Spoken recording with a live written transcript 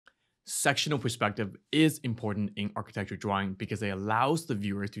Sectional perspective is important in architecture drawing because it allows the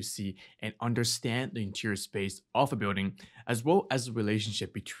viewer to see and understand the interior space of a building, as well as the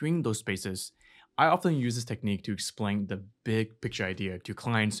relationship between those spaces. I often use this technique to explain the big picture idea to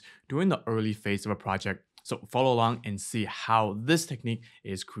clients during the early phase of a project. So follow along and see how this technique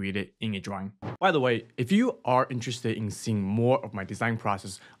is created in a drawing. By the way, if you are interested in seeing more of my design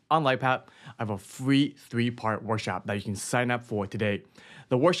process on LightPad, I have a free 3-part workshop that you can sign up for today.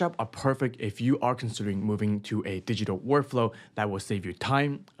 The workshop are perfect if you are considering moving to a digital workflow that will save you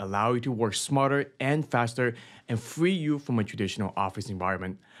time, allow you to work smarter and faster, and free you from a traditional office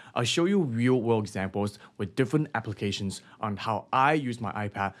environment. I'll show you real-world examples with different applications on how I use my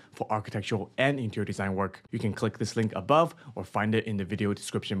iPad for architectural and interior design work. You can click this link above or find it in the video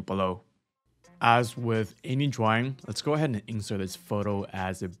description below. As with any drawing, let's go ahead and insert this photo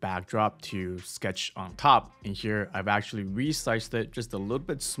as a backdrop to sketch on top. And here I've actually resized it just a little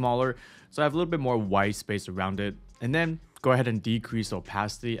bit smaller, so I have a little bit more white space around it. And then go ahead and decrease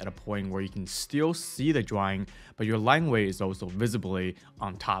opacity at a point where you can still see the drawing, but your line weight is also visibly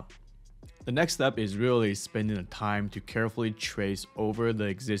on top. The next step is really spending the time to carefully trace over the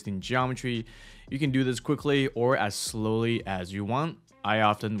existing geometry. You can do this quickly or as slowly as you want. I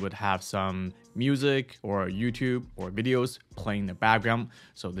often would have some music or YouTube or videos playing in the background,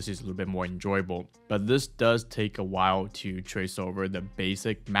 so this is a little bit more enjoyable. But this does take a while to trace over the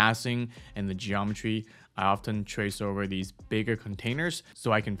basic massing and the geometry. I often trace over these bigger containers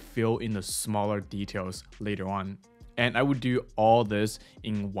so I can fill in the smaller details later on. And I would do all this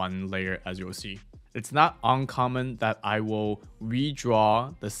in one layer, as you'll see. It's not uncommon that I will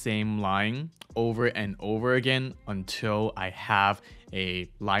redraw the same line over and over again until I have a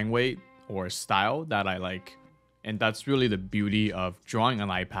line weight or style that I like. And that's really the beauty of drawing on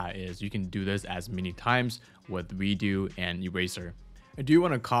iPad, is you can do this as many times with redo and eraser. I do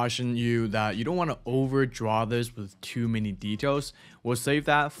want to caution you that you don't want to overdraw this with too many details. We'll save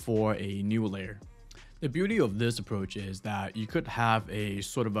that for a new layer. The beauty of this approach is that you could have a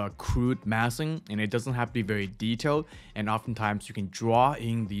sort of a crude massing, and it doesn't have to be very detailed, and oftentimes you can draw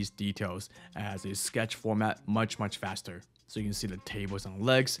in these details as a sketch format much faster. So you can see the tables and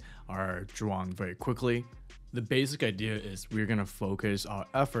legs are drawn very quickly. The basic idea is we're going to focus our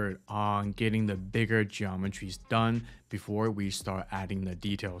effort on getting the bigger geometries done before we start adding the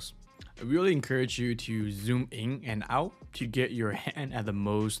details. I really encourage you to zoom in and out to get your hand at the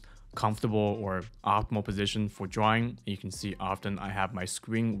most comfortable or optimal position for drawing. You can see often I have my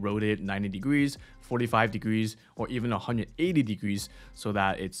screen rotated 90 degrees, 45 degrees, or even 180 degrees so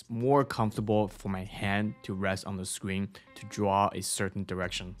that it's more comfortable for my hand to rest on the screen to draw a certain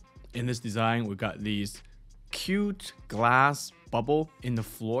direction. In this design, we got these cute glass bubble in the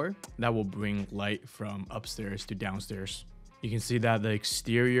floor that will bring light from upstairs to downstairs. You can see that the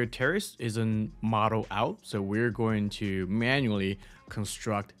exterior terrace isn't modeled out, so we're going to manually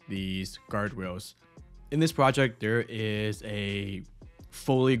construct these guardrails. In this project, there is a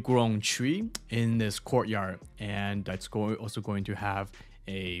fully grown tree in this courtyard, and that's also going to have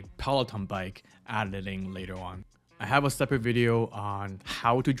a Peloton bike added in later on. I have a separate video on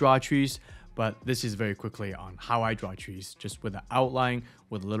how to draw trees, but this is very quickly on how I draw trees, just with an outline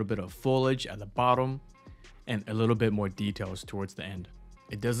with a little bit of foliage at the bottom and a little bit more details towards the end.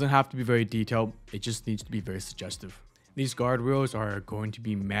 It doesn't have to be very detailed, it just needs to be very suggestive. These guardrails are going to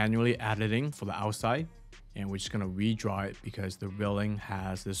be manually added in for the outside, and we're just going to redraw it because the railing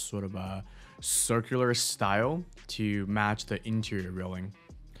has this sort of a circular style to match the interior railing.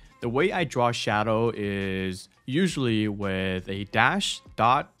 The way I draw shadow is usually with a dash,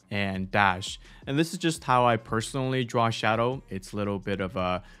 dot, and dash. And this is just how I personally draw shadow. It's a little bit of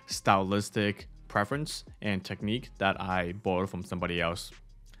a stylistic preference and technique that I borrowed from somebody else.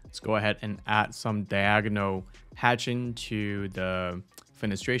 Let's go ahead and add some diagonal hatching to the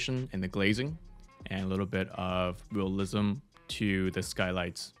fenestration and the glazing, and a little bit of realism to the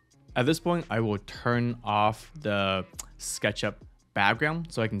skylights. At this point, I will turn off the SketchUp background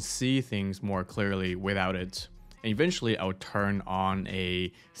so I can see things more clearly without it. And eventually I'll turn on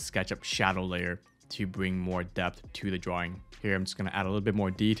a SketchUp shadow layer to bring more depth to the drawing. Here I'm just going to add a little bit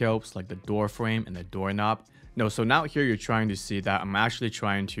more details like the door frame and the doorknob. No, so now here you're trying to see that I'm actually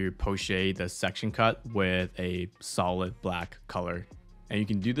trying to poche the section cut with a solid black color. And you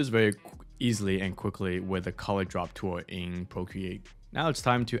can do this very easily and quickly with the color drop tool in Procreate. Now it's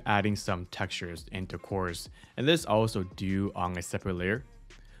time to adding some textures and decors, and this I'll also do on a separate layer.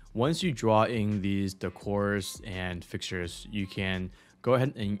 Once you draw in these decors and fixtures, you can go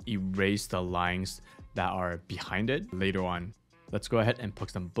ahead and erase the lines that are behind it later on. Let's go ahead and put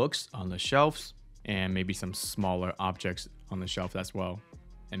some books on the shelves and maybe some smaller objects on the shelf as well.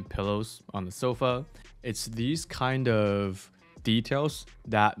 and pillows on the sofa. It's these kind of details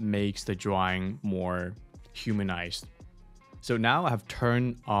that makes the drawing more humanized. So now I've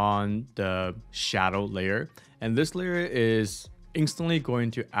turned on the shadow layer, and this layer is instantly going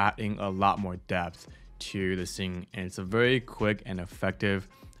to add in a lot more depth to the scene, and it's a very quick and effective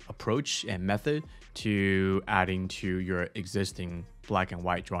approach and method to adding to your existing black and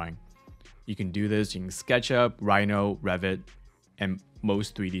white drawing. You can do this in SketchUp, Rhino, Revit, and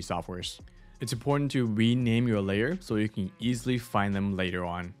most 3D softwares. It's important to rename your layer so you can easily find them later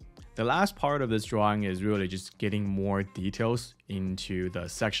on. The last part of this drawing is really just getting more details into the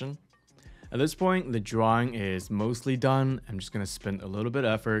section. At this point, the drawing is mostly done. I'm just gonna spend a little bit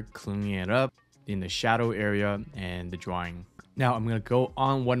of effort cleaning it up in the shadow area and the drawing. Now I'm gonna go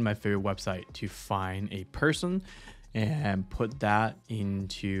on one of my favorite websites to find a person and put that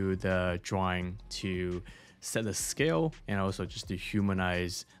into the drawing to set the scale and also just to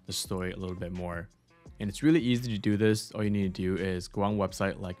humanize the story a little bit more. And it's really easy to do this. All you need to do is go on a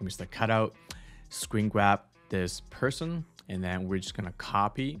website like Mr. Cutout, screen grab this person, and then we're just gonna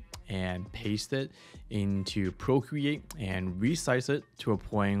copy and paste it into Procreate and resize it to a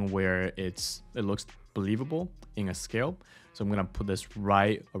point where it looks believable in a scale. So I'm gonna put this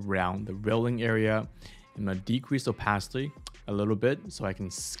right around the railing area. I'm gonna decrease opacity a little bit so I can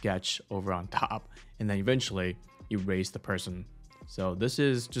sketch over on top and then eventually erase the person. So this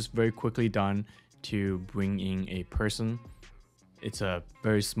is just very quickly done to bring in a person. It's a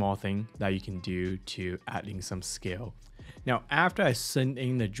very small thing that you can do to add in some scale. Now, after I sent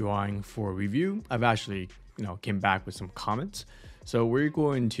in the drawing for review, I've actually, came back with some comments. So we're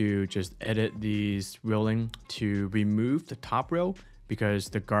going to just edit these railing to remove the top rail because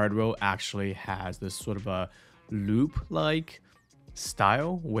the guardrail actually has this sort of a loop-like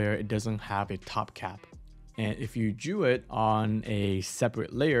style where it doesn't have a top cap. And if you drew it on a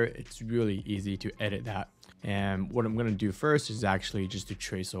separate layer, it's really easy to edit that. And what I'm going to do first is actually just to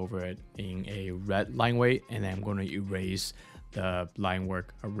trace over it in a red line weight, and then I'm going to erase the line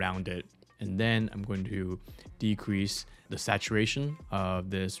work around it. And then I'm going to decrease the saturation of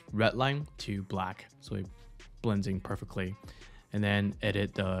this red line to black so it blends in perfectly. And then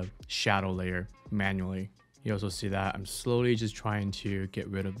edit the shadow layer manually. You also see that I'm slowly just trying to get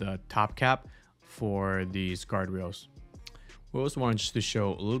rid of the top cap for these guardrails. We also want just to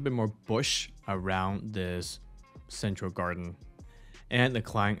show a little bit more bush around this central garden. And the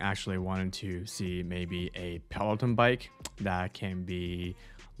client actually wanted to see maybe a Peloton bike that can be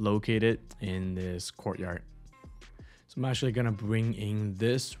located in this courtyard. So I'm actually gonna bring in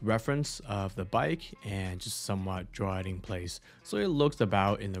this reference of the bike and just somewhat draw it in place so it looks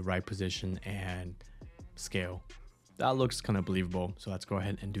about in the right position and scale. That looks kind of believable. So let's go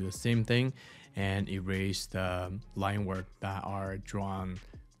ahead and do the same thing and erase the line work that are drawn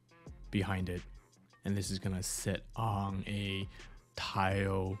behind it. And this is gonna sit on a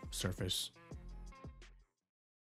tile surface.